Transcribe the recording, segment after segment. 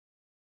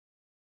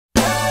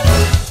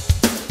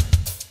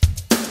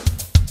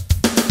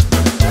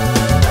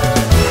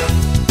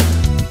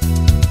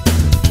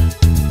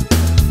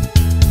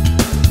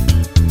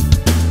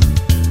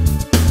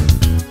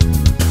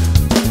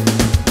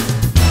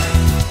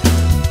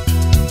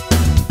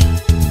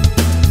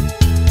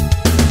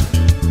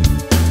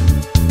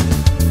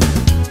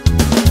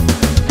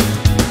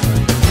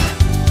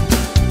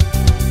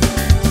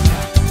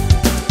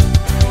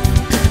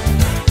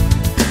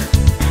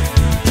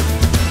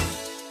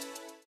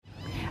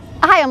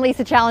Hi, I'm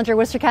Lisa Challenger,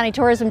 Worcester County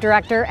Tourism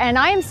Director, and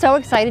I am so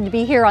excited to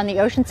be here on the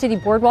Ocean City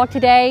Boardwalk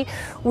today.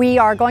 We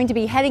are going to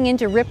be heading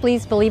into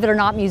Ripley's Believe It or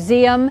Not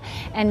Museum,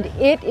 and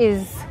it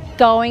is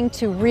going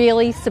to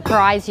really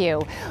surprise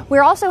you.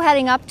 We're also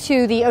heading up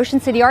to the Ocean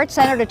City Arts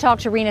Center to talk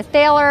to Rena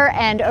Thaler,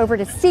 and over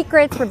to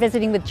Secrets. We're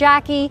visiting with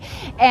Jackie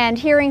and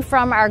hearing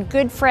from our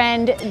good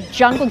friend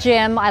Jungle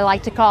Jim. I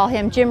like to call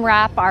him Jim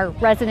Rapp, our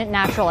resident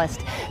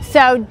naturalist.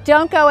 So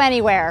don't go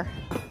anywhere.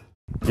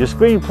 Your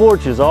screen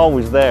porch is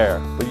always there,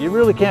 but you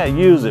really can't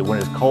use it when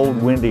it's cold,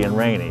 windy, and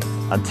rainy.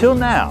 Until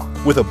now.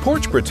 With a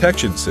porch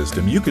protection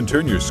system, you can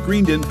turn your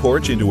screened-in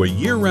porch into a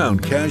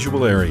year-round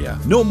casual area.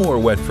 No more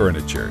wet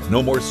furniture,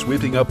 no more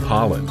sweeping up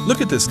pollen. Look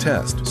at this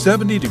test.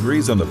 70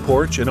 degrees on the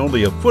porch and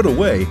only a foot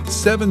away,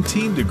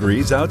 17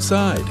 degrees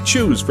outside.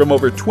 Choose from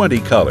over 20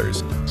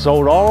 colors.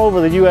 Sold all over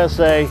the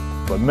USA,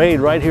 but made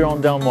right here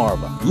on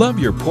Delmarva. Love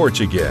your porch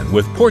again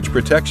with porch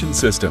protection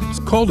systems.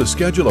 Call to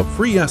schedule a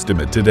free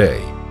estimate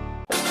today.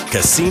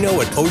 Casino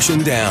at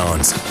Ocean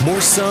Downs. More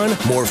sun,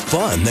 more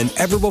fun than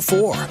ever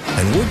before.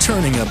 And we're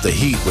turning up the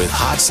heat with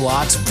hot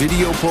slots,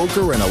 video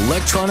poker, and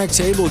electronic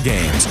table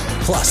games.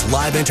 Plus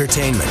live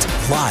entertainment,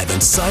 live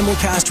and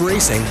simulcast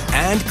racing,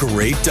 and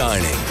great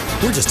dining.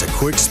 We're just a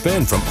quick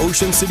spin from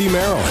Ocean City,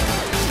 Maryland.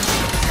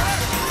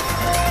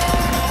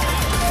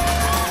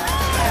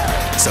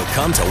 So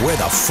come to where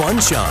the fun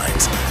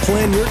shines.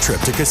 Plan your trip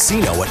to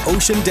Casino at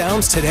Ocean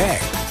Downs today.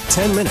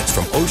 10 minutes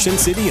from Ocean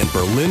City in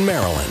Berlin,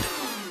 Maryland.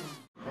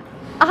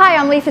 Hi,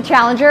 I'm Lisa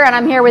Challenger, and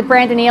I'm here with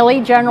Brandon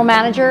Ely, General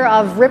Manager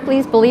of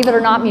Ripley's Believe It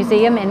or Not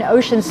Museum in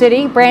Ocean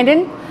City.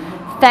 Brandon,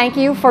 thank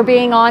you for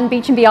being on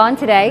Beach and Beyond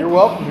today. You're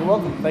welcome. You're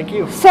welcome. Thank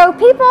you. So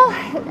people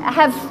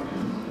have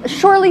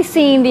surely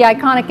seen the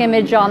iconic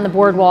image on the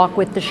boardwalk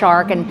with the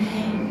shark,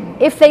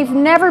 and if they've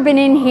never been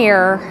in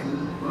here,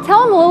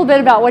 tell them a little bit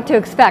about what to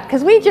expect,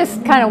 because we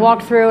just kind of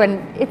walked through and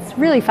it's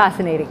really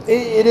fascinating.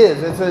 It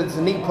is. It's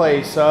a neat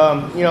place. You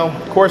know,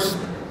 of course,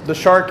 the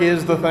shark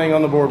is the thing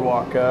on the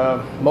boardwalk.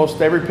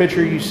 Most every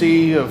picture you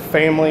see of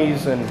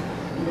families and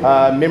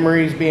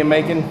memories being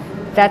making.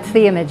 That's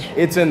the image.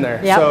 It's in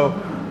there. Yep.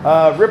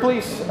 So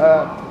Ripley's,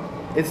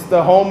 it's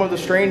the home of the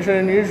strange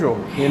and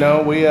unusual. You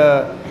know,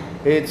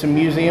 it's a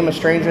museum of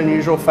strange and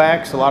unusual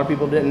facts a lot of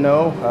people didn't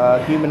know,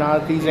 human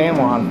oddities,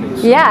 animal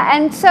oddities. Yeah,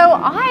 and so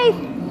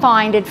I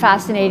find it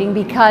fascinating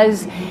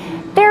because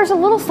there's a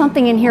little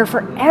something in here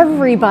for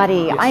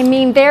everybody. Yes. I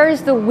mean,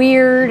 there's the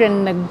weird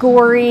and the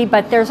gory,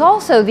 but there's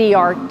also the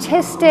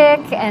artistic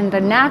and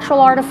the natural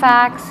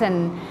artifacts.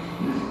 And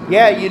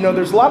yeah, you know,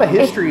 there's a lot of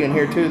history in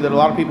here too that a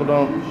lot of people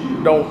don't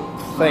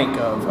think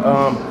of.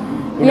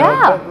 You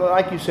know, but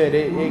like you said,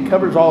 it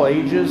covers all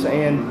ages,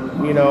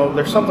 and you know,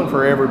 there's something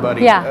for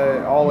everybody.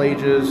 Yeah, all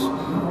ages,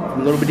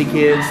 from little bitty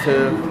kids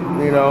to,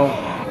 you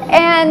know.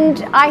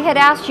 And I had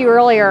asked you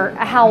earlier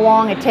how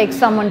long it takes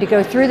someone to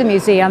go through the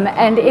museum,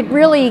 and it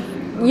really,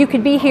 you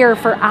could be here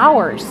for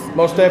hours.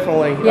 Most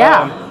definitely.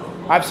 Yeah.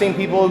 I've seen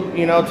people,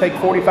 you know, take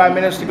 45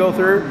 minutes to go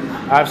through.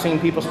 I've seen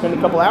people spend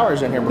a couple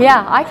hours in here.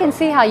 Yeah, I can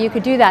see how you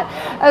could do that.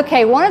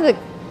 Okay, one of the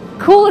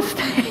coolest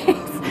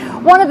things,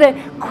 one of the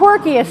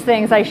quirkiest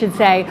things, I should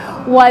say,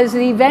 was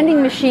the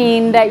vending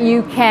machine that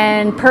you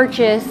can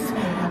purchase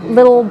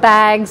little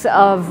bags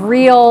of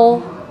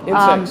real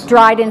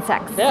dried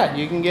insects. Yeah,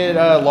 you can get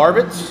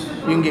larvets,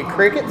 you can get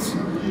crickets,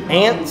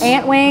 ants,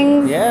 ant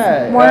wings,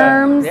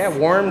 worms. Yeah,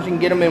 worms. You can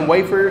get them in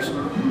wafers.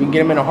 You can get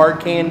them in a hard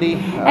candy.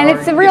 And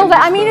it's a real.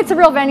 I mean, it's a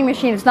real vending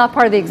machine. It's not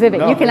part of the exhibit.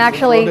 No, you can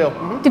actually.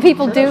 Mm-hmm.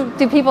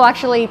 Do people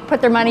actually put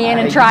their money in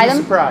and try them?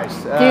 You'd be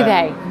surprised. Do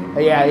they?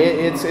 Yeah,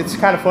 it's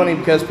kind of funny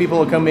because people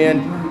will come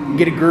in,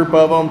 get a group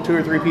of them, 2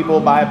 or 3 people,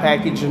 buy a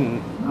package, and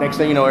next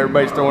thing you know,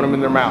 everybody's throwing them in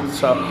their mouth.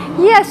 So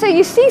yeah, so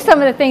you see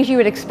some of the things you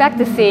would expect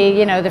to see,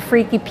 you know, the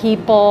freaky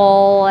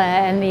people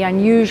and the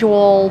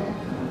unusual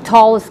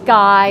tallest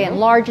guy and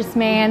largest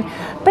man,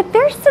 but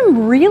there's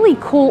some really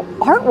cool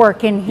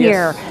artwork in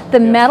here. Yes. The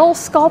metal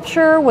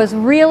sculpture was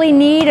really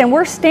neat, and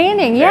we're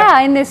standing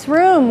in this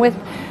room with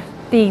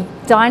the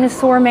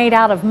dinosaur made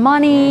out of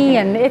money,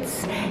 and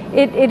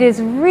it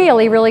is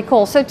really, really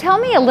cool. So tell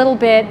me a little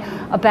bit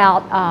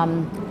about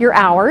your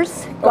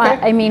hours. Okay.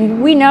 I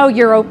mean, we know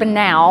you're open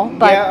now,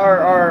 but yeah,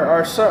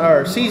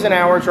 our season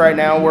hours right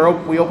now,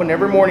 we open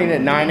every morning at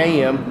 9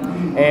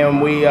 a.m.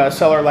 and we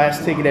sell our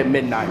last ticket at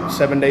midnight,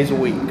 7 days a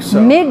week. So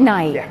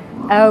midnight. Yeah.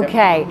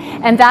 Okay,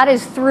 and that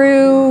is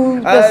through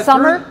the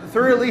summer?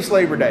 Through at least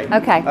Labor Day.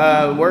 Okay.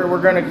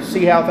 We're going to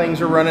see how things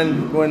are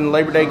running when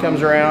Labor Day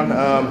comes around.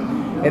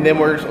 And then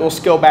we'll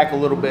scale back a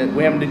little bit.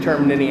 We haven't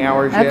determined any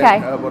hours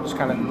yet. We'll just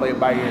kind of play it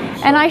by ear.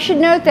 So. And I should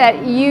note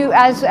that you,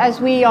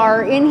 as we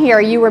are in here,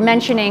 you were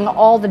mentioning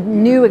all the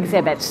new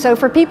exhibits. So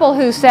for people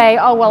who say,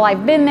 oh, well,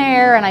 I've been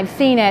there and I've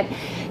seen it,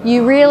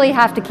 you really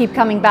have to keep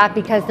coming back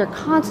because they're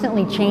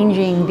constantly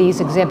changing these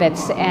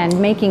exhibits and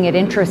making it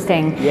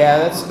interesting.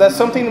 Yeah, that's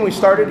something that we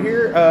started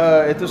here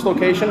at this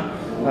location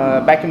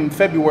back in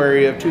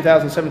February of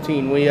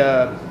 2017. We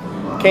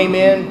came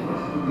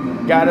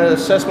in, got an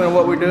assessment of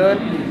what we're doing,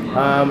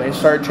 and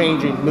started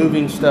changing,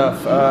 moving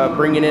stuff,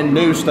 bringing in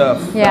new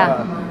stuff.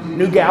 Yeah.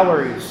 new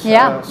galleries.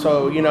 Yeah.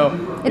 So, you know,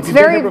 it's if you've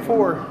very, been here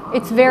before,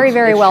 it's very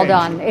well changed.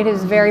 done. It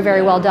is very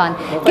well done.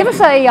 Well, Give us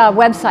a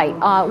website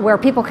where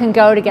people can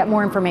go to get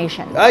more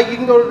information. You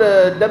can go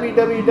to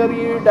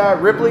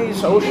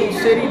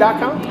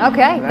www.ripleys.oceancity.com.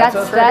 Okay,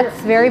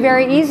 that's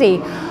very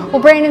easy.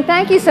 Well, Brandon,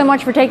 thank you so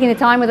much for taking the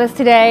time with us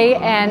today,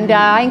 and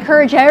I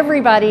encourage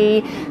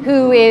everybody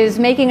who is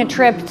making a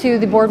trip to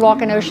the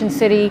boardwalk in Ocean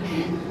City,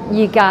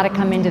 you got to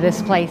come into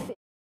this place.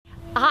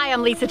 Hi,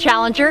 I'm Lisa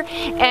Challenger,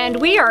 and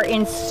we are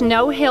in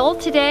Snow Hill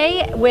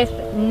today with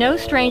no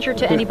stranger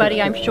to anybody,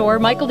 I'm sure,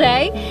 Michael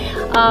Day.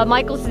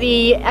 Michael's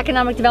the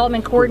Economic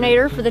Development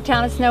Coordinator for the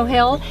town of Snow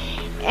Hill,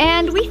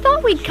 and we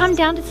thought we'd come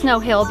down to Snow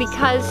Hill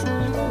because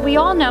we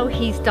all know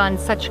he's done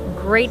such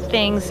great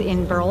things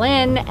in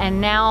Berlin,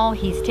 and now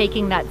he's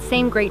taking that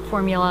same great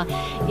formula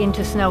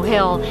into Snow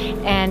Hill.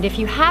 And if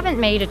you haven't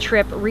made a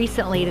trip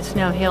recently to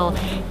Snow Hill,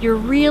 you're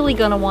really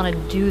going to want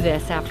to do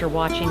this after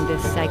watching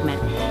this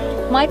segment.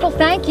 Michael,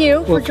 thank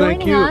you for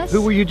joining us.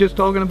 Who were you just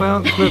talking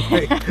about?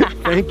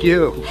 Thank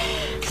you.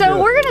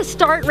 So we're going to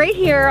start right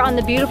here on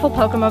the beautiful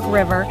Pocomoke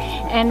River,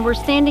 and we're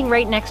standing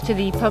right next to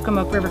the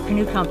Pocomoke River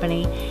Canoe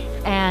Company.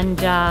 And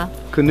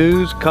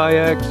canoes,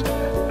 kayaks,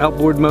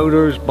 outboard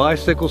motors,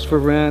 bicycles for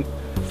rent,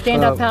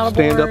 stand-up paddleboards.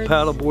 Stand-up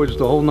paddleboards,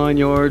 the whole 9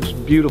 yards.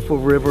 Beautiful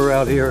river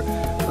out here.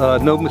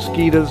 No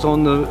mosquitoes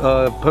on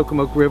the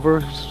Pocomoke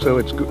River, so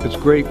it's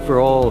great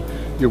for all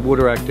your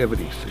water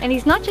activities. And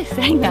he's not just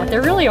saying that.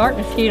 There really aren't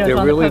mosquitoes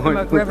on the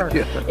Pocomoke River.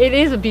 Yeah. It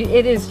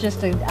is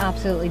just an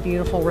absolutely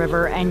beautiful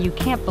river, and you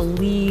can't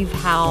believe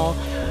how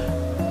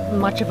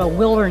much of a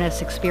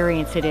wilderness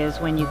experience it is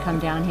when you come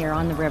down here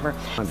on the river.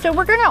 So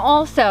we're going to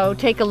also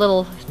take a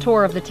little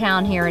tour of the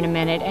town here in a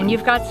minute, and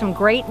you've got some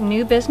great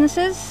new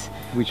businesses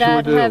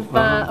that have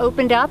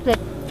opened up that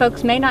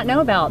folks may not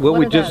know about. Well,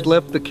 we just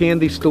left the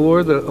candy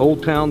store, the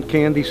Old Town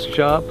Candy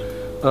Shop.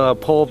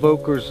 Paul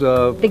Volker's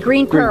the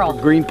Green Pearl.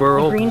 The Green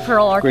Pearl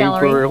Art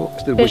Gallery.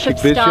 Bishop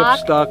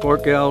Stock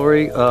Art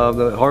Gallery.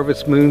 The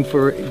Harvest Moon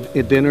for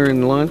dinner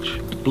and lunch.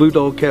 Blue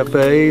Dog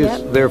Cafe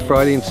is there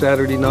Friday and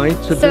Saturday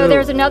nights. So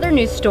there's another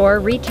new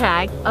store,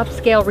 Retag,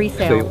 Upscale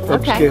Resale.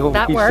 Okay,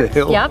 that works.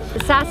 Yep.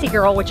 The Sassy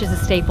Girl, which is a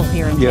staple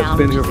here in town. Yeah, it's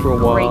been here for a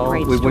while.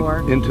 Great we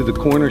store. Went into the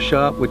corner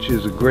shop, which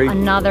is a great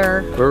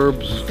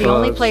herbs. It's the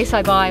only place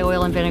I buy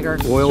oil and vinegar.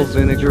 Oil,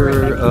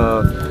 vinegar,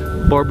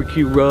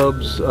 barbecue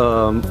rubs,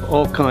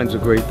 all kinds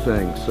of great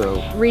things. So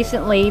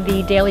recently,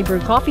 the Daily Brew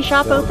Coffee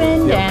Shop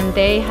opened, and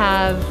they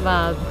have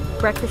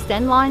breakfast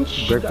and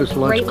lunch. Breakfast,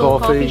 lunch, great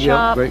coffee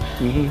shop. Great.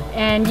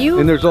 And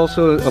there's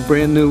also a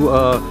brand new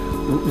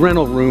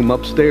rental room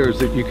upstairs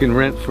that you can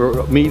rent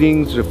for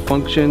meetings or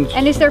functions.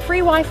 And is there free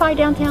Wi-Fi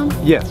downtown?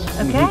 Yes.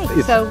 Okay,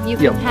 so you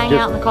can hang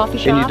out in the coffee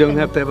shop. And you don't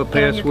have to have a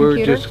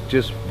password.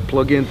 Just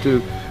plug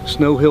into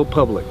Snow Hill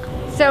Public.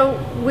 So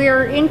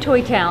we're in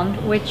Toy Town,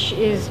 which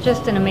is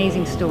just an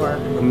amazing store.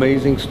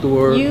 Amazing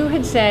store. You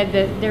had said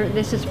that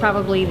this is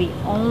probably the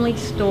only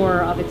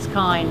store of its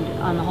kind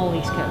on the whole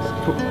East Coast.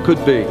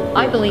 Could be.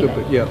 I believe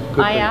it. Yeah,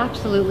 I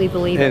absolutely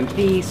believe it.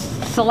 The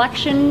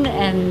selection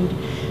and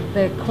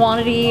the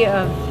quantity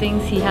of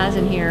things he has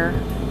in here.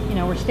 You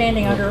know, we're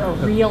standing under a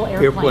real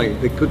airplane.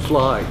 They could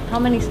fly. How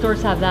many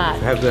stores have that?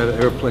 Have that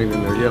airplane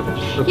in there, yeah.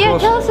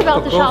 Tell us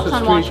about the shops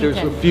on Washington.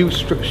 There's a few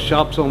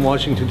shops on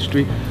Washington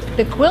Street.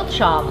 The quilt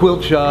shop.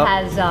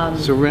 Has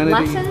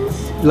Serenity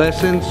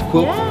lessons,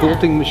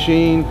 quilting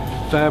machine,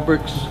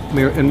 fabrics,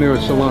 and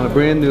mirror salon, a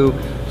brand new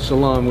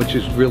salon which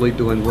is really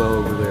doing well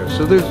over there.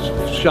 So there's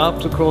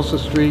shops across the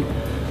street,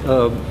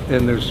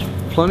 and there's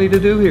plenty to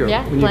do here.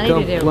 Yeah,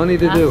 plenty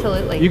to do.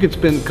 Absolutely. You could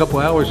spend a couple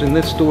hours in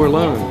this store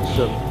alone. Yeah.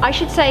 So I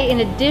should say,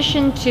 in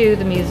addition to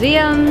the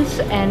museums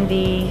and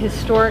the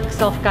historic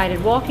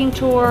self-guided walking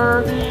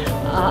tour,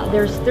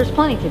 there's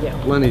plenty to do.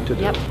 Plenty to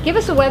do. Yep. Give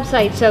us a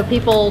website so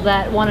people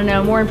that want to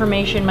know more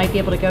information might be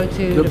able to go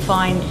to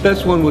find. The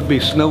best one would be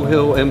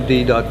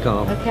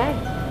snowhillmd.com. Okay.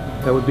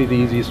 That would be the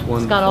easiest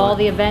one. It's got all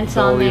the events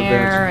on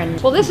there.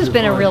 And well, this has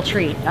been a real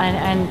treat,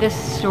 and this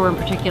store in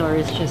particular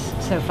is just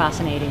so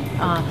fascinating.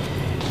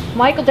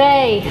 Michael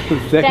Day,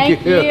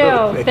 thank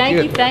you.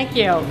 Thank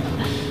you.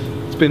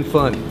 It's been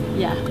fun.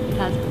 Yeah, it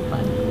has been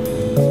fun.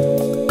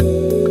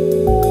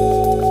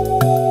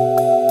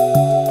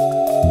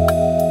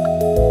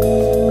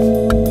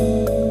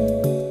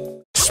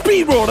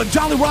 Speed World at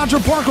Jolly Roger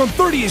Park on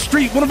 30th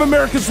Street, one of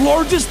America's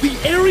largest, the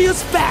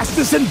area's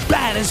fastest and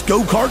baddest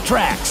go-kart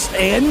tracks.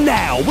 And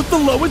now, with the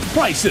lowest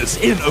prices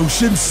in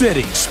Ocean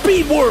City.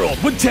 Speed World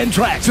with 10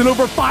 tracks and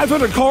over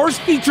 500 cars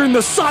featuring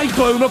the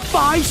Cyclone, a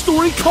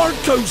 5-story kart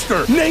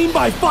coaster. Named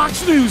by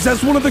Fox News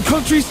as one of the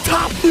country's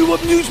top new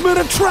amusement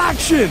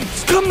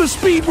attractions. Come to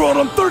Speed World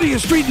on 30th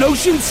Street in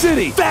Ocean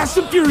City. Fast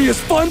and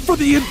furious fun for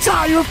the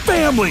entire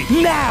family.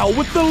 Now,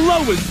 with the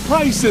lowest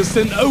prices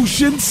in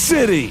Ocean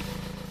City.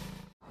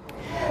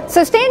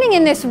 So standing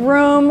in this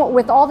room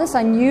with all this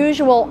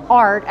unusual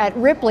art at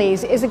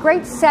Ripley's is a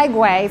great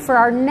segue for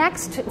our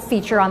next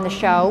feature on the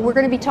show. We're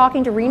going to be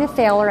talking to Rena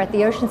Thaler at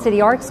the Ocean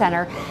City Art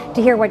Center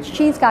to hear what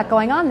she's got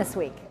going on this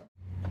week.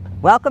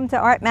 Welcome to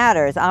Art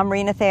Matters. I'm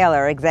Rena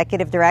Thaler,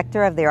 Executive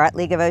Director of the Art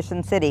League of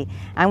Ocean City.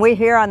 And we're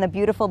here on the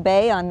beautiful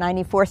bay on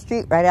 94th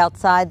Street, right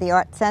outside the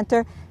Art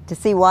Center, to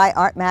see why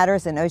art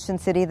matters in Ocean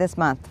City this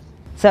month.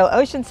 So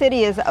Ocean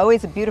City is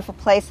always a beautiful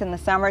place in the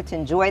summer to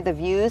enjoy the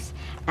views.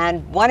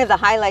 And one of the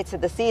highlights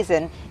of the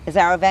season is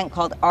our event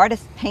called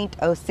Artists Paint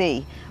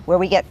OC, where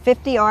we get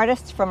 50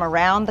 artists from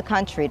around the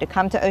country to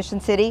come to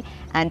Ocean City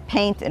and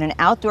paint in an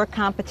outdoor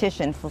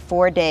competition for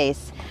 4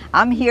 days.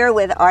 I'm here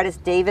with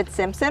artist David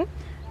Simpson,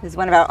 who's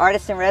one of our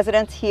artists in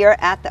residence here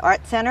at the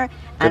Art Center,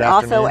 and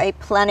also a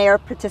plein air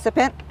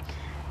participant.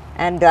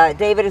 And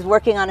David is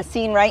working on a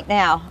scene right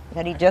now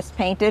that he just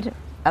painted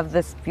of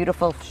this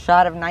beautiful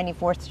shot of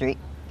 94th Street.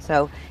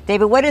 So,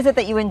 David, what is it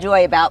that you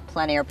enjoy about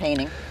plein air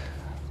painting?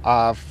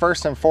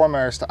 First and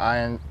foremost,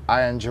 I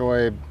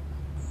enjoy,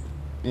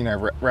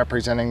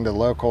 representing the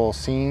local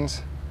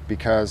scenes,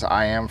 because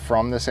I am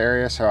from this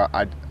area. So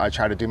I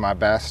try to do my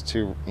best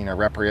to,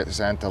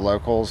 represent the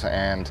locals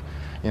and,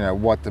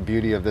 what the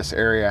beauty of this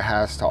area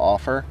has to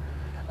offer,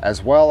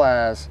 as well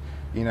as,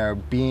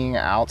 being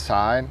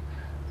outside,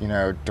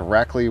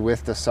 directly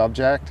with the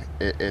subject.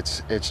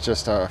 It's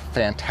just a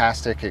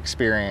fantastic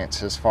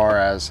experience as far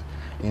as,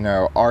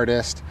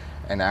 artist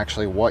and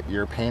actually what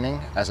you're painting,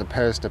 as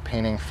opposed to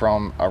painting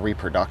from a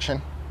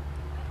reproduction.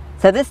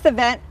 So this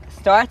event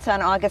starts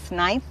on August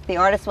 9th. The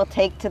artists will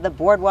take to the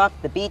boardwalk,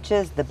 the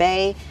beaches, the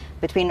bay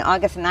between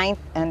August 9th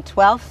and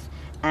 12th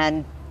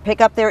and pick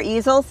up their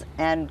easels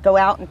and go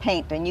out and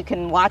paint. And you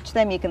can watch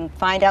them, you can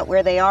find out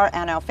where they are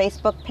on our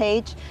Facebook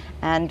page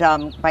and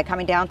by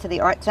coming down to the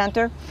Art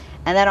Center.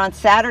 And then on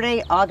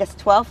Saturday, August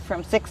 12th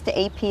from 6 to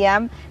 8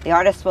 p.m., the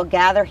artists will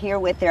gather here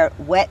with their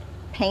wet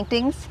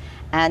paintings,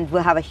 and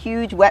we'll have a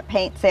huge wet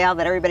paint sale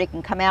that everybody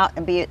can come out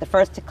and be the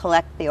first to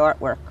collect the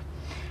artwork.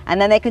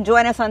 And then they can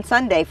join us on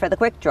Sunday for the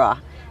quick draw.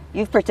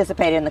 You've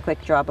participated in the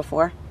quick draw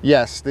before.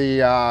 Yes,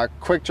 the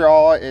quick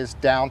draw is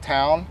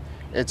downtown.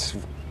 It's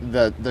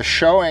the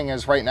showing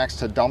is right next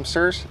to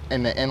dumpsters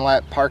in the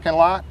inlet parking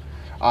lot.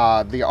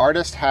 The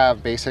artists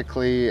have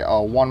basically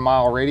a 1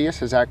 mile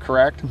radius, is that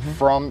correct? Mm-hmm.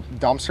 From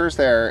dumpsters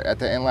there at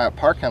the inlet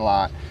parking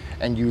lot,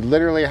 and you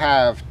literally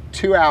have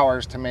 2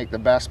 hours to make the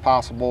best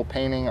possible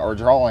painting or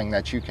drawing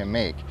that you can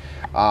make.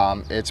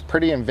 It's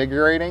pretty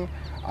invigorating.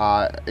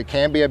 It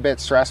can be a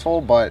bit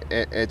stressful, but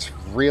it's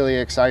really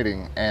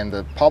exciting, and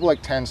the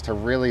public tends to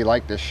really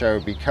like this show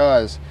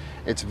because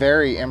it's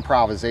very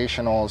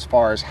improvisational as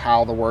far as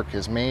how the work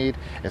is made.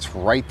 It's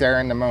right there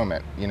in the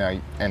moment,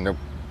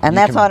 and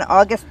that's on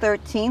August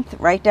 13th,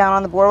 right down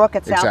on the boardwalk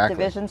at South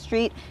Division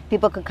Street.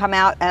 People can come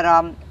out at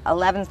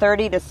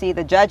 11:30 to see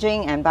the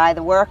judging and buy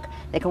the work.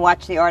 They can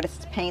watch the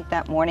artists paint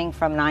that morning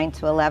from 9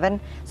 to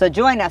 11. So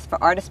join us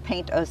for Artists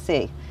Paint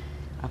OC,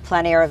 a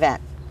plein air event.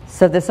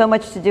 So there's so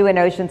much to do in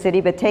Ocean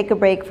City, but take a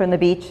break from the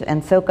beach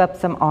and soak up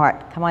some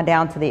art. Come on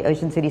down to the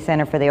Ocean City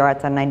Center for the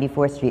Arts on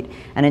 94th Street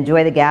and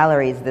enjoy the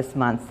galleries this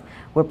month.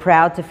 We're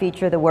proud to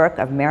feature the work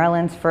of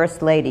Maryland's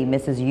First Lady,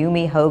 Mrs.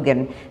 Yumi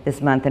Hogan,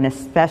 this month in a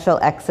special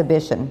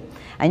exhibition.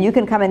 And you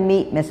can come and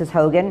meet Mrs.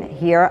 Hogan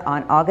here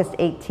on August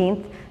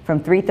 18th from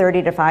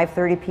 3:30 to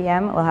 5:30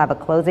 p.m. We'll have a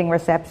closing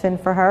reception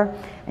for her,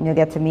 and you'll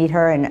get to meet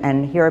her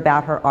and hear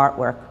about her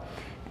artwork.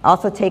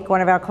 Also take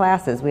one of our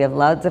classes. We have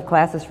loads of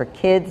classes for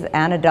kids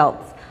and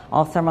adults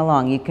all summer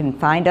long. You can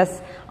find us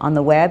on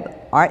the web,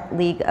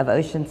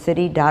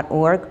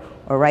 artleagueofoceancity.org,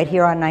 or right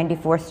here on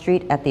 94th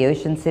Street at the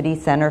Ocean City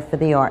Center for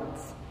the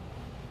Arts.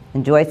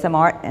 Enjoy some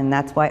art, and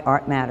that's why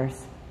art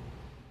matters.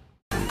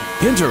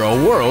 Enter a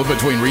world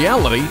between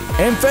reality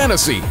and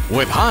fantasy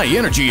with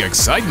high-energy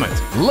excitement.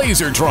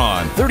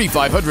 Lasertron,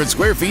 3,500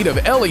 square feet of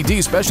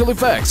LED special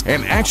effects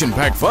and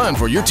action-packed fun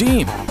for your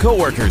team,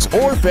 coworkers,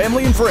 or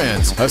family and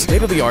friends. A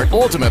state-of-the-art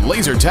ultimate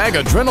laser tag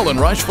adrenaline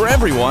rush for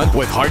everyone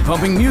with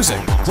heart-pumping music,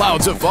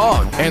 clouds of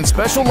fog, and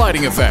special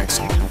lighting effects.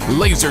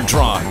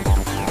 Lasertron.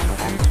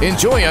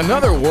 Enjoy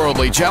another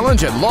worldly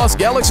challenge at Lost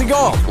Galaxy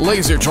Golf,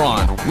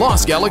 Lasertron,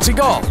 Lost Galaxy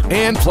Golf,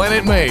 and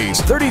Planet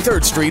Maze,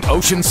 33rd Street,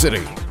 Ocean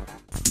City.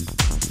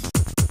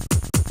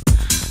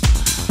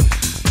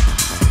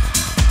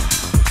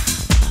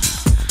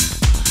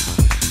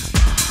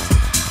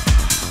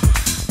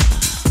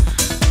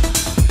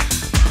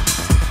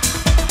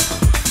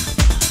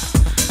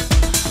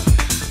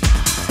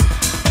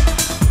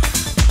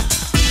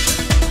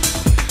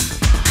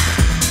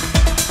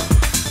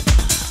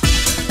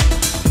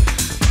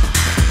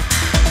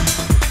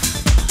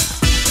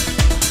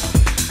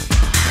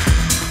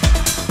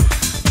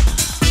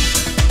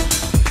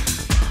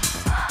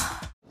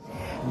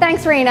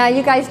 Thanks, Rena.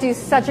 You guys do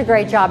such a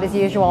great job as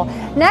usual.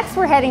 Next,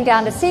 we're heading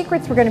down to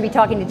Secrets. We're going to be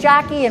talking to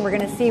Jackie, and we're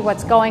going to see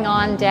what's going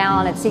on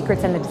down at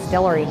Secrets in the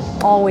distillery.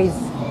 Always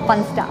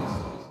fun stuff.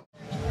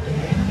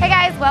 Hey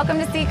guys, welcome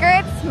to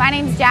Secrets. My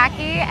name's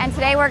Jackie, and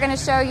today we're going to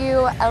show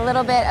you a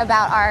little bit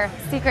about our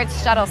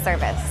Secrets shuttle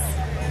service.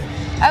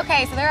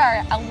 Okay, so there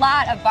are a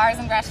lot of bars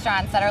and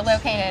restaurants that are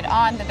located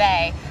on the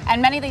bay,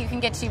 and many that you can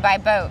get to by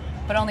boat,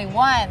 but only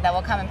one that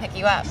will come and pick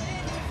you up.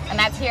 And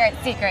that's here at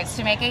Secrets,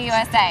 Jamaica,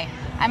 USA.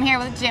 I'm here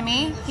with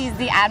Jimmy. He's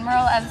the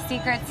Admiral of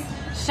Secrets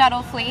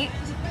shuttle fleet.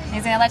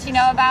 He's going to let you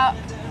know about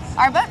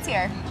our boats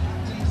here.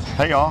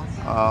 Hey y'all,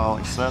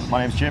 like I said,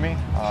 my name's Jimmy.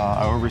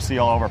 I oversee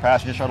all of our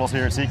passenger shuttles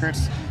here at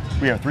Secrets.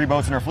 We have 3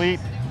 boats in our fleet.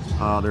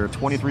 They're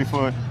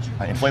 23-foot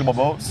inflatable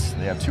boats.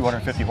 They have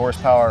 250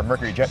 horsepower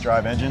Mercury jet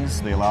drive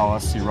engines. They allow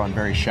us to run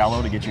very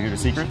shallow to get you here to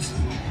Secrets.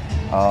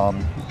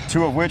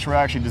 2 of which were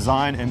actually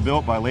designed and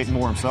built by Leighton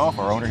Moore himself,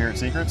 our owner here at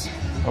Secrets,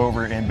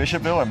 over in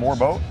Bishopville at Moore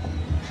Boat.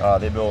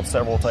 They build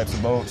several types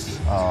of boats,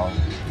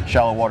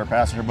 shallow water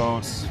passenger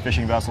boats,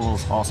 fishing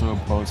vessels, also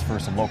boats for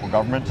some local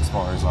government as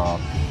far as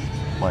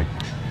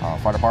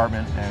fire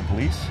department and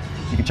police.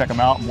 You can check them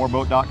out at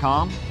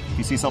mooreboat.com. If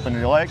you see something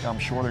you like, I'm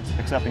sure they're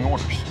accepting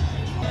orders.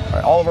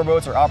 All of our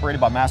boats are operated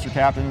by master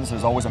captains.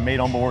 There's always a mate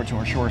on board to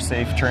ensure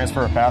safe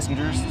transfer of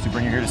passengers to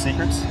bring you here to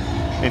Secrets.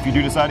 If you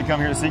do decide to come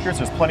here to Secrets,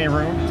 there's plenty of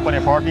room, there's plenty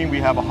of parking. We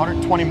have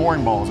 120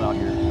 mooring balls out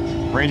here,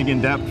 ranging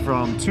in depth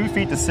from 2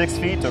 feet to 6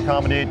 feet to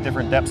accommodate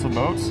different depths of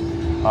boats.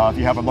 If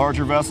you have a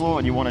larger vessel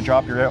and you want to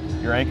drop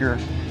your anchor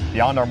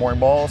beyond our mooring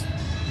balls,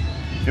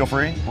 feel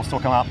free. We'll still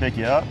come out and pick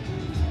you up.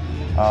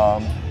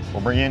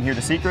 We'll bring you in here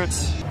to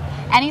Secrets.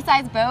 Any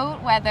size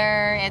boat,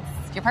 whether it's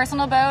your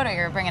personal boat or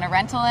you're bringing a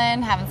rental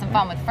in, having some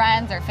fun with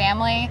friends or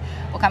family,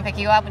 we'll come pick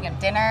you up and get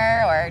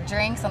dinner or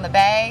drinks on the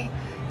bay,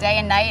 day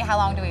and night. How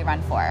long do we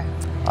run for?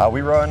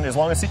 We run as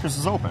long as Secrets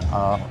is open.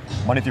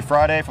 Monday through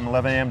Friday from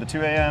 11 a.m. to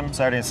 2 a.m.,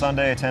 Saturday and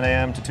Sunday 10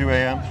 a.m. to 2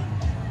 a.m.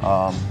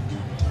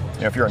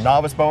 If you're a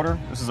novice boater,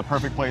 this is a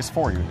perfect place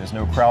for you. There's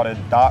no crowded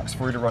docks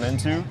for you to run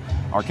into.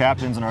 Our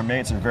captains and our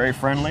mates are very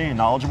friendly and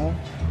knowledgeable.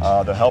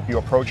 They'll help you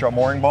approach our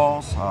mooring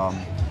balls.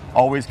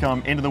 Always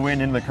come into the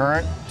wind, into the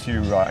current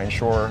to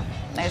ensure...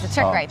 There's a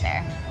trick right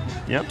there.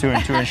 Yep, to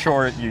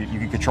ensure you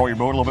can control your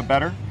boat a little bit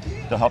better.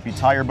 They'll help you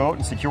tie your boat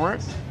and secure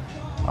it.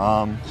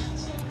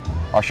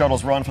 Our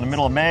shuttles run from the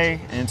middle of May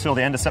until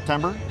the end of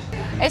September.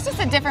 It's just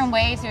a different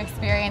way to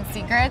experience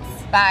Secrets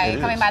by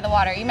coming by the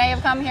water. You may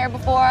have come here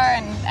before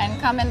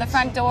and come in the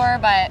front door,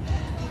 but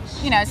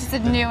you know, it's just a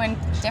new and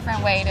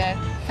different way to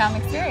come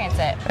experience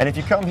it. And if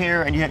you come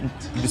here and you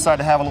decide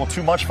to have a little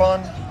too much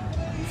fun,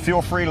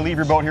 feel free to leave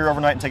your boat here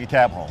overnight and take a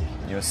cab home.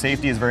 You know,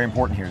 safety is very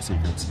important here at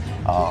Secrets.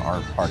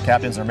 Our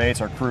captains, our mates,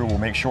 our crew will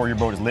make sure your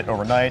boat is lit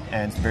overnight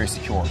and it's very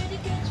secure.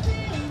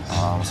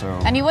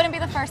 And you wouldn't be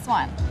the first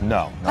one?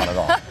 No, not at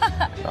all.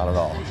 Not at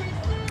all.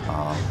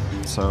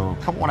 So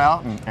come on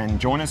out and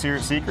join us here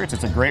at Secrets.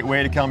 It's a great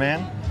way to come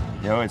in.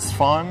 You know, it's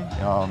fun.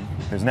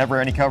 There's never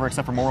any cover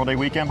except for Memorial Day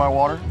weekend by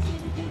water.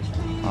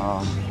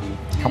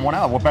 Come on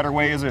out. What better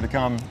way is there to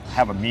come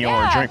have a meal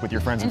or a drink with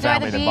your friends and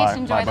family than by boat?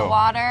 Enjoy the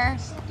water,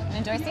 and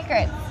enjoy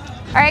Secrets.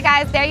 All right,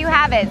 guys, there you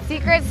have it.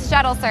 Secrets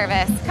shuttle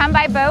service. Come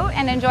by boat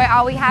and enjoy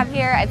all we have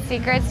here at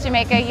Secrets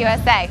Jamaica,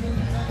 USA.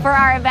 For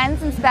our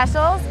events and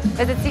specials,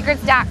 visit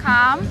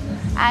secrets.com.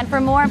 And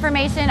for more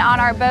information on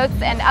our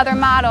boats and other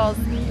models,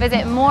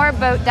 visit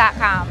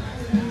mooreboat.com.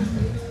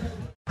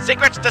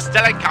 Secrets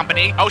Distilling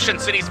Company, Ocean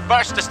City's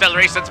first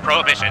distillery since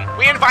Prohibition.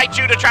 We invite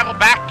you to travel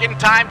back in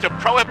time to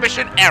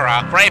Prohibition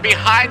era for a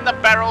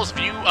behind-the-barrels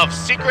view of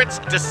Secrets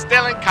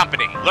Distilling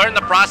Company. Learn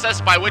the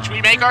process by which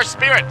we make our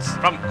spirits,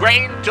 from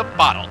grain to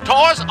bottle.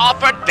 Tours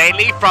offered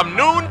daily from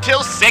noon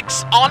till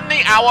 6 on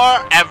the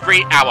hour,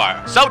 every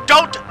hour. So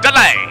don't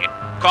delay.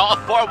 Call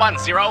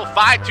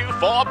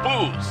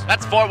 410-524-BOOZE.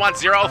 That's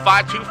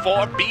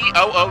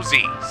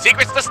 410-524-BOOZ.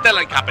 Secrets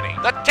Distilling Company,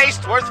 the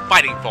taste worth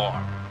fighting for.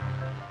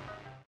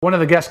 One of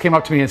the guests came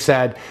up to me and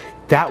said,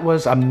 "That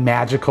was a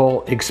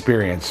magical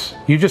experience.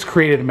 You just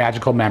created a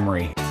magical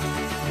memory."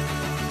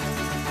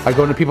 I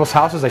go into people's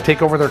houses, I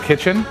take over their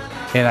kitchen,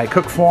 and I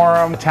cook for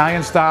them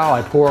Italian style.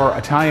 I pour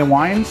Italian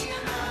wines,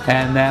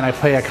 and then I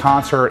play a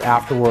concert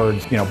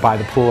afterwards, you know, by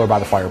the pool or by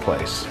the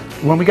fireplace.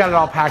 When we got it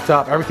all packed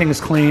up, everything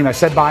is clean. I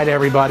said bye to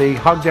everybody,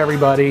 hugged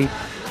everybody.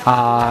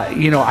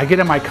 You know, I get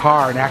in my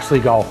car and actually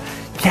go,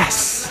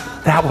 yes,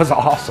 that was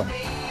awesome.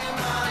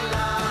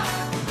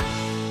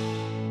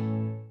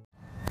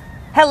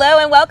 Hello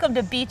and welcome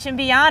to Beach and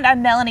Beyond.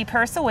 I'm Melanie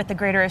Purcell with the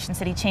Greater Ocean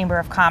City Chamber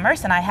of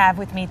Commerce, and I have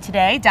with me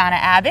today Donna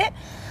Abbott,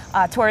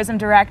 Tourism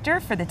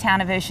Director for the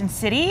town of Ocean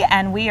City,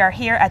 and we are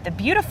here at the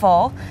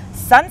beautiful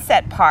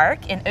Sunset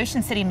Park in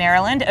Ocean City,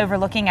 Maryland,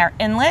 overlooking our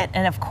inlet.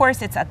 And of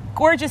course, it's a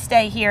gorgeous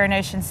day here in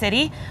Ocean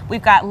City.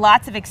 We've got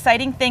lots of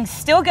exciting things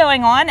still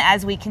going on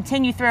as we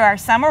continue through our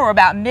summer. We're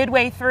about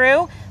midway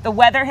through. The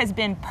weather has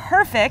been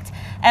perfect,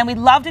 and we'd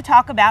love to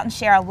talk about and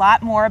share a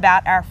lot more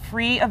about our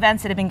free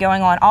events that have been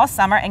going on all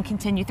summer and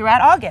continue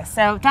throughout August.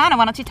 So Donna,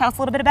 why don't you tell us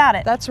a little bit about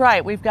it? That's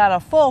right. We've got a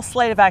full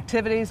slate of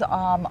activities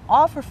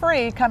all for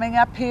free coming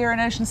up here in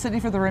Ocean City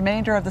for the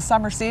remainder of the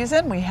summer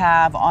season. We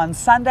have on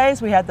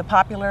Sundays, we had the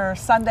popular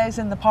Sundays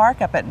in the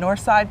Park up at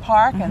Northside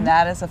Park, and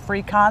that is a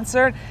free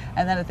concert.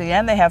 And then at the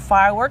end they have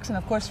fireworks, and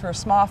of course for a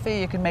small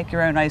fee you can make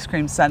your own ice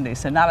cream sundae.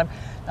 So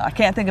I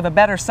can't think of a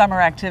better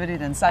summer activity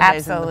than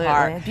Sundays in the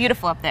park.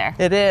 Beautiful up there.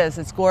 It is.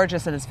 It's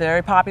gorgeous. and it's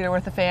very popular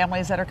with the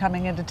families that are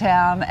coming into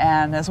town,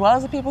 and as well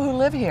as the people who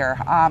live here.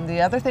 The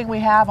other thing we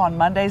have on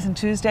Mondays and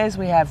Tuesdays,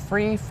 we have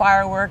free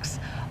fireworks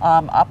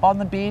up on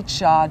the beach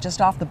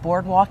just off the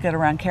boardwalk at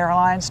around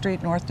Caroline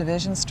Street, North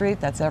Division Street.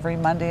 That's every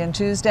Monday and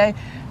Tuesday.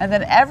 And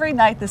then every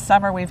night this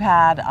summer we've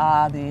had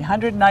the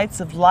 100 Nights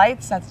of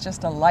Lights. That's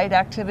just a light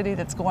activity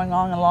that's going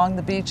on along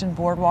the beach and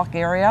boardwalk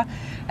area.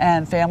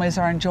 And families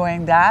are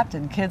enjoying that,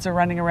 and kids are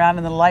running around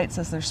in the lights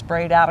as they're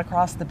sprayed out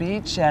across the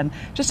beach, and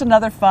just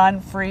another fun,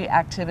 free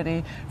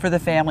activity for the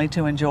family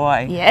to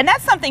enjoy. Yeah, and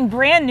that's something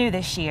brand new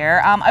this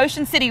year.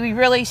 Ocean City, we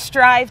really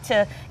strive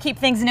to keep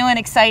things new and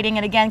exciting,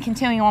 and again,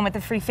 continuing on with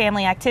the free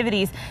family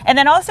activities. And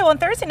then also on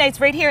Thursday nights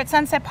right here at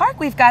Sunset Park,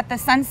 we've got the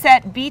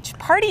Sunset Beach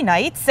Party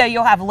Nights, so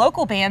you'll have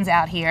local bands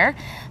out here.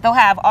 They'll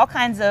have all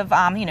kinds of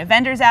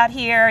vendors out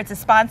here. It's a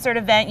sponsored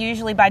event,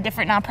 usually by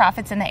different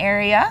nonprofits in the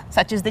area,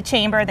 such as the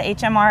Chamber, the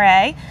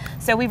HMRA.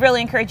 So we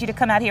really encourage you to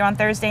come out here on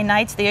Thursday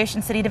nights. The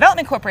Ocean City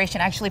Development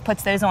Corporation actually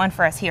puts those on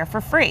for us here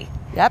for free.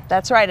 Yep,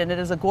 that's right, and it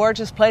is a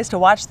gorgeous place to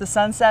watch the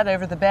sunset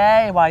over the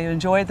bay while you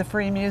enjoy the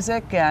free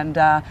music, and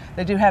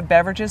they do have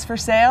beverages for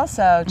sale,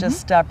 so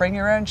just bring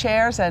your own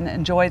chairs and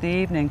enjoy the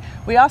evening.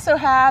 We also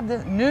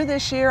have new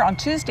this year on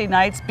Tuesday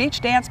nights,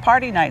 beach dance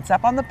party nights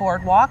up on the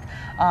boardwalk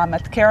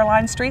at the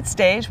Caroline Street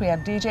stage. We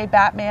have DJ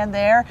Batman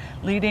there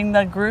leading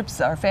the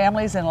groups or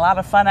families in a lot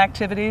of fun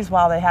activities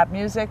while they have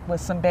music with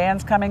some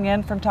bands coming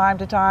in from time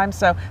to time,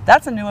 so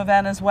that's a new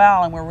event as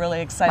well, and we're really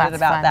excited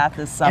about that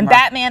this summer. And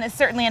Batman is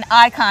certainly an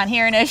icon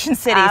here in Ocean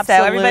City, Absolutely.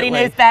 So everybody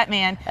knows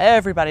Batman.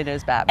 Everybody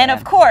knows Batman. And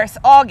of course,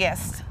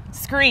 August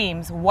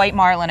screams White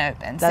Marlin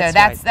Open.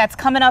 That's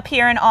coming up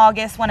here in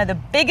August, one of the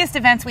biggest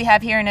events we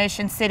have here in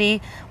Ocean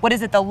City. What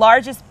is it, the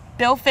largest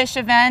billfish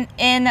event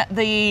in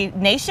the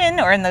nation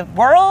or in the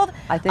world?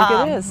 I think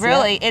it is.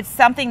 Really, it's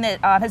something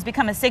that has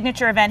become a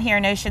signature event here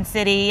in Ocean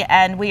City,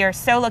 and we are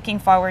so looking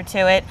forward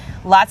to it.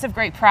 Lots of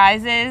great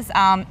prizes,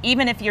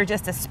 even if you're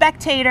just a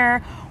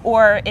spectator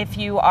or if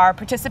you are a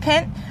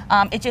participant.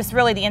 It just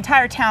really, the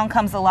entire town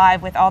comes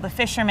alive with all the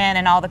fishermen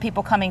and all the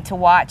people coming to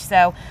watch.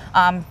 So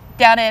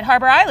down at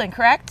Harbor Island,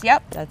 correct?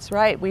 Yep. That's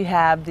right. We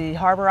have the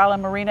Harbor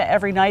Island Marina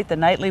every night. The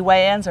nightly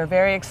weigh-ins are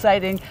very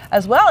exciting,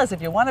 as well as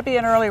if you want to be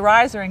an early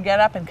riser and get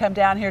up and come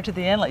down here to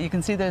the inlet, you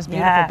can see those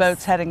beautiful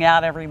boats heading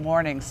out every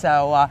morning.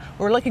 So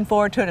we're looking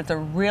forward to it. It's a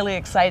really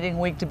exciting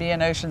week to be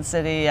in Ocean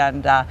City,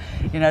 and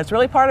it's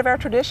really part of our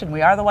tradition.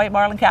 We are the white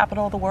marlin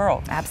capital of the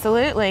world.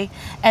 Absolutely.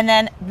 And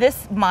then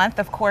this month,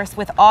 of course,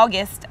 with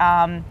August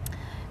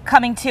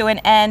coming to an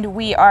end,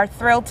 we are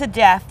thrilled to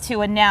death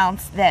to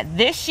announce that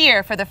this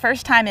year, for the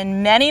first time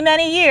in many,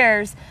 many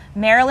years,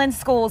 Maryland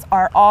schools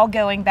are all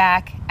going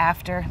back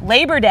after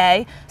Labor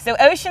Day. So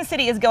Ocean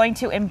City is going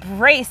to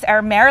embrace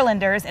our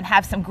Marylanders and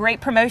have some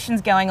great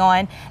promotions going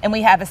on. And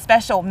we have a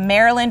special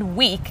Maryland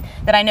week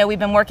that I know we've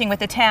been working with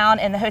the town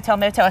and the Hotel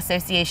Motel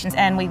Associations.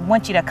 And we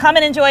want you to come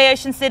and enjoy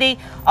Ocean City.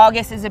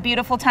 August is a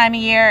beautiful time of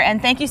year.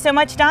 And thank you so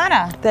much,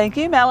 Donna. Thank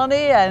you, Melanie,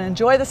 and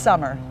enjoy the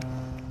summer.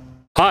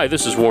 Hi,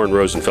 this is Warren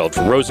Rosenfeld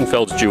from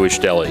Rosenfeld's Jewish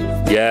Deli.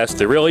 Yes,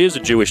 there really is a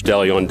Jewish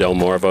deli on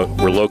Delmarva.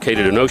 We're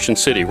located in Ocean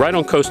City, right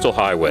on Coastal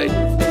Highway.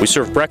 We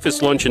serve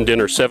breakfast, lunch, and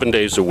dinner 7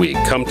 days a week.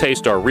 Come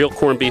taste our real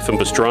corned beef and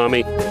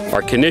pastrami,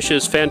 our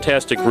knishes,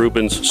 fantastic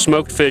Reubens,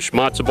 smoked fish,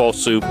 matzo ball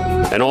soup,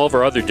 and all of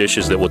our other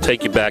dishes that will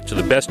take you back to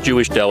the best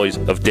Jewish delis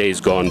of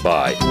days gone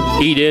by.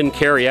 Eat in,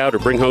 carry out, or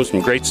bring home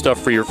some great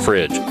stuff for your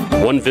fridge.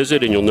 One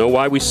visit and you'll know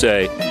why we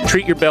say,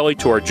 treat your belly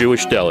to our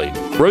Jewish deli.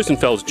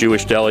 Rosenfeld's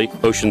Jewish Deli,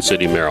 Ocean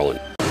City, Maryland.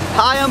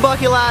 Hi, I'm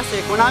Buck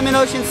Elastic. When I'm in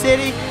Ocean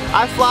City,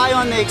 I fly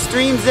on the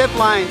extreme zip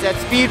lines at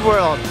Speed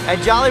World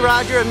at Jolly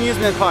Roger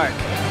Amusement Park.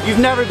 You've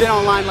never been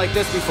on a line like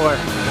this before.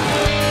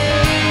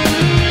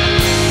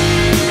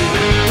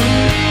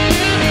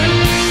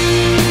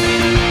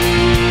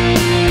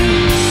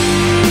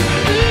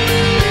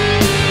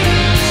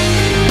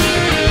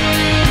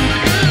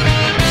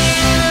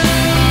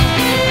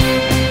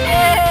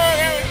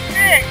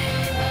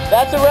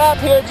 That's a wrap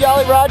here at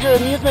Jolly Roger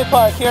Amusement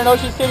Park here in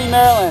Ocean City,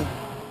 Maryland.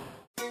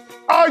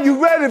 Are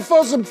you ready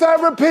for some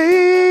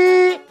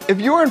therapy? If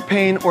you're in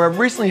pain or have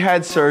recently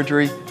had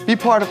surgery, be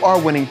part of our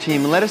winning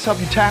team and let us help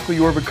you tackle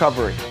your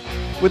recovery.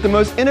 With the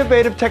most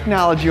innovative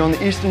technology on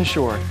the Eastern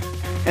Shore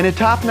and a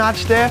top-notch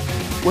staff,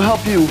 we'll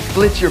help you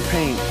blitz your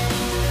pain.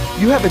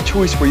 You have a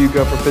choice where you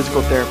go for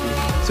physical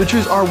therapy, so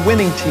choose our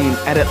winning team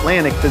at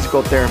Atlantic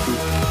Physical Therapy.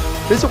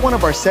 Visit one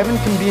of our 7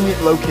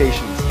 convenient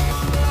locations.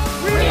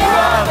 We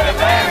love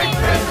Atlantic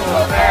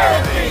Physical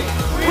Therapy!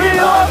 We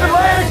love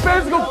Atlantic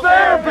Physical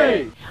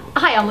Therapy!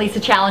 Hi, I'm Lisa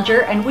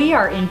Challenger, and we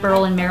are in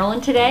Berlin,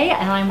 Maryland today,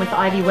 and I'm with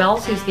Ivy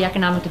Wells, who's the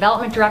Economic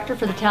Development Director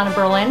for the town of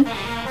Berlin,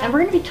 and we're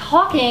going to be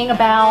talking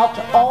about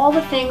all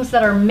the things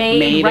that are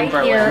made right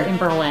here in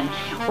Berlin.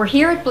 We're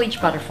here at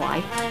Bleach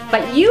Butterfly,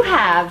 but you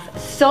have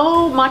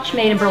so much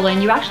made in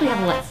Berlin, you actually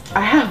have a list.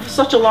 I have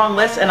such a long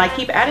list, and I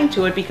keep adding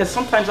to it because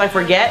sometimes I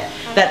forget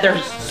that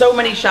there's so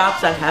many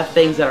shops that have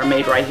things that are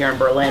made right here in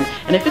Berlin.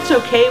 And if it's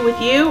okay with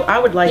you, I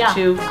would like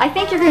to... I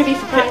think you're going to be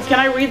surprised. Can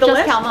I read the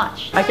list? Just how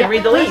much? I can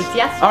read the list? Please,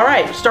 yes. All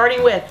right,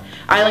 starting with,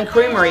 Island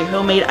Creamery,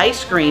 homemade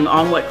ice cream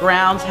on what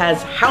grounds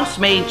has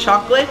house-made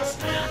chocolates.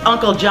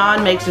 Uncle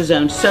John makes his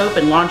own soap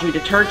and laundry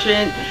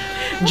detergent.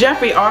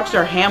 Jeffrey Arcs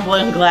our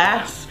hand-blown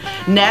glass.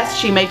 Ness,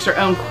 she makes her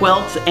own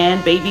quilts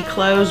and baby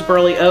clothes.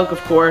 Burley Oak,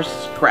 of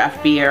course,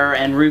 craft beer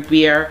and root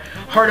beer.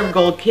 Heart of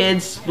Gold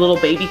Kids, little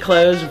baby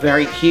clothes,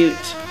 very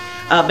cute.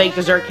 Baked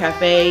Dessert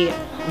Cafe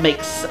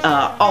makes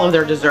all of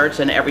their desserts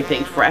and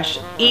everything fresh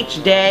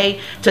each day.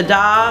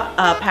 Tada,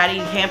 Patty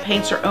hand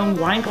paints her own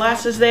wine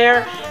glasses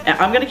there. And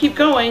I'm gonna keep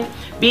going.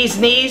 Bee's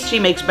Knees, she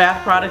makes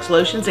bath products,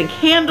 lotions, and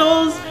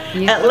candles.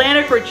 Yeah.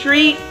 Atlantic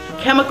Retreat,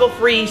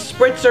 chemical-free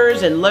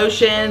spritzers and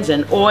lotions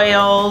and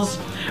oils.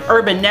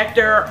 Urban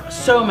Nectar,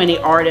 so many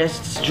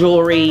artists,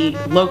 jewelry,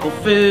 local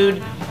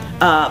food.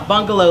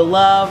 Bungalow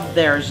Love,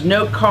 there's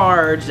note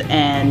cards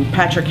and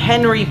Patrick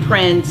Henry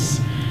prints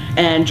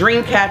and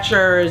dream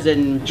catchers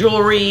and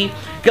jewelry.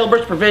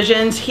 Gilbert's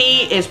Provisions,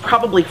 he is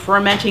probably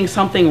fermenting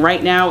something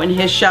right now in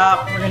his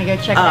shop. We're gonna go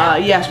check it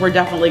out. Yes, we're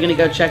definitely gonna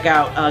go check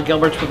out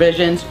Gilbert's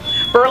Provisions.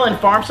 Berlin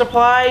Farm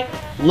Supply,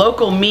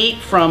 local meat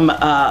from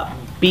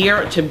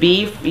beer to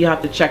beef. You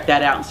have to check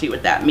that out and see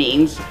what that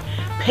means.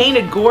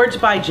 Painted Gourds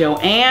by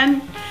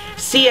Joanne.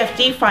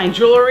 CFD Fine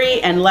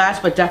Jewelry, and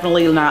last but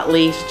definitely not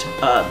least,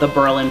 the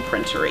Berlin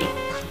Printery.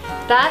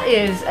 That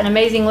is an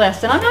amazing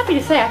list, and I'm happy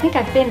to say I think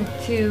I've been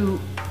to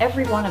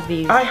every one of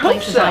these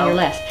places on your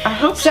list. I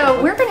hope so.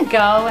 So we're going to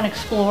go and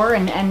explore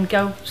and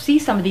go see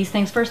some of these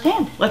things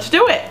firsthand. Let's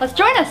do it. Let's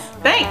join us.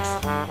 Thanks.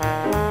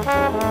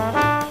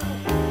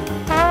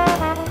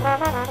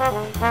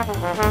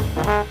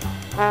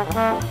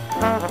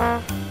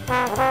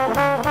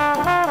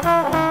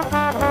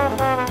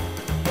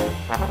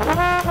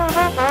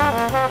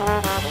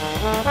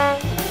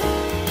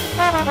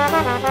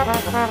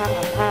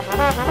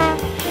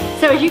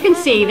 So as you can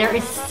see, there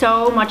is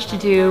so much to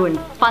do and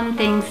fun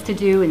things to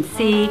do and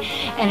see,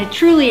 and it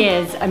truly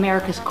is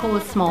America's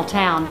coolest small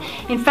town.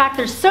 In fact,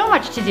 there's so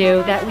much to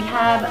do that we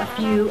have a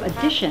few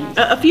additions.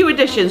 A few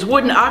additions: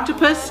 Wooden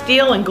Octopus,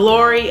 Steel and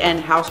Glory, and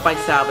House by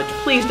Salvage.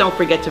 Please don't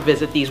forget to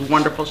visit these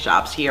wonderful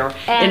shops here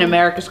in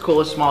America's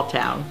coolest small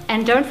town.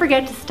 And don't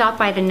forget to stop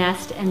by the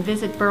Nest and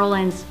visit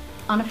Berlin's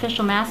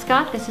unofficial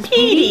mascot. This is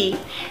Petey.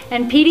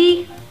 And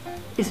Petey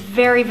is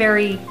very,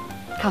 very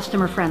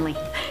customer friendly.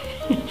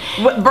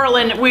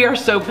 Berlin, we are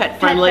so pet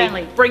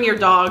friendly. Bring your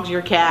dogs,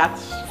 your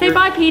cats. Say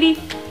bye, Petey.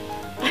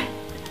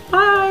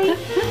 Bye.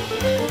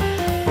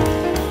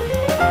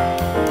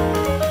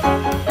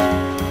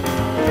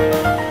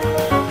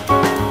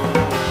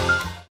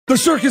 The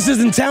circus is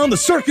in town, the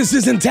circus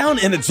is in town,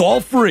 and it's all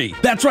free.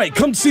 That's right,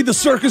 come see the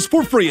circus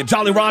for free at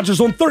Jolly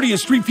Rogers on 30th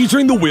Street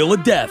featuring the Wheel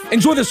of Death.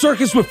 Enjoy the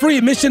circus with free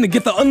admission and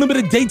get the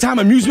unlimited daytime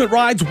amusement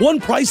rides,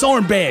 one price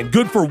armband,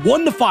 good for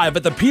 1 to 5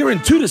 at the pier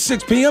and 2 to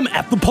 6 p.m.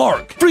 at the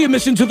park. Free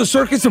admission to the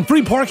circus and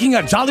free parking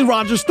at Jolly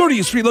Rogers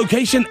 30th Street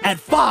location at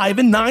 5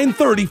 and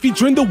 9:30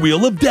 featuring the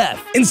Wheel of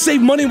Death. And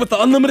save money with the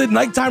unlimited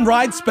nighttime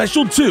ride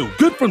special too,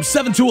 good from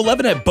 7 to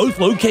 11 at both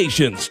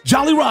locations.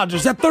 Jolly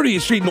Rogers at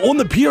 30th Street and on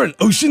the pier in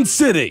Ocean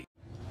City.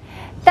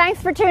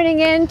 Thanks for tuning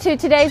in to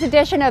today's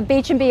edition of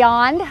Beach and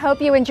Beyond.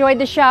 Hope you enjoyed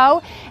the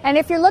show. And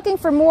if you're looking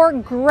for more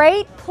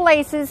great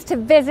places to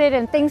visit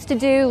and things to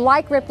do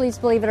like Ripley's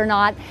Believe It or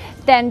Not,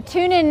 then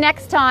tune in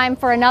next time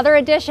for another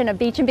edition of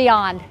Beach and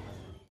Beyond.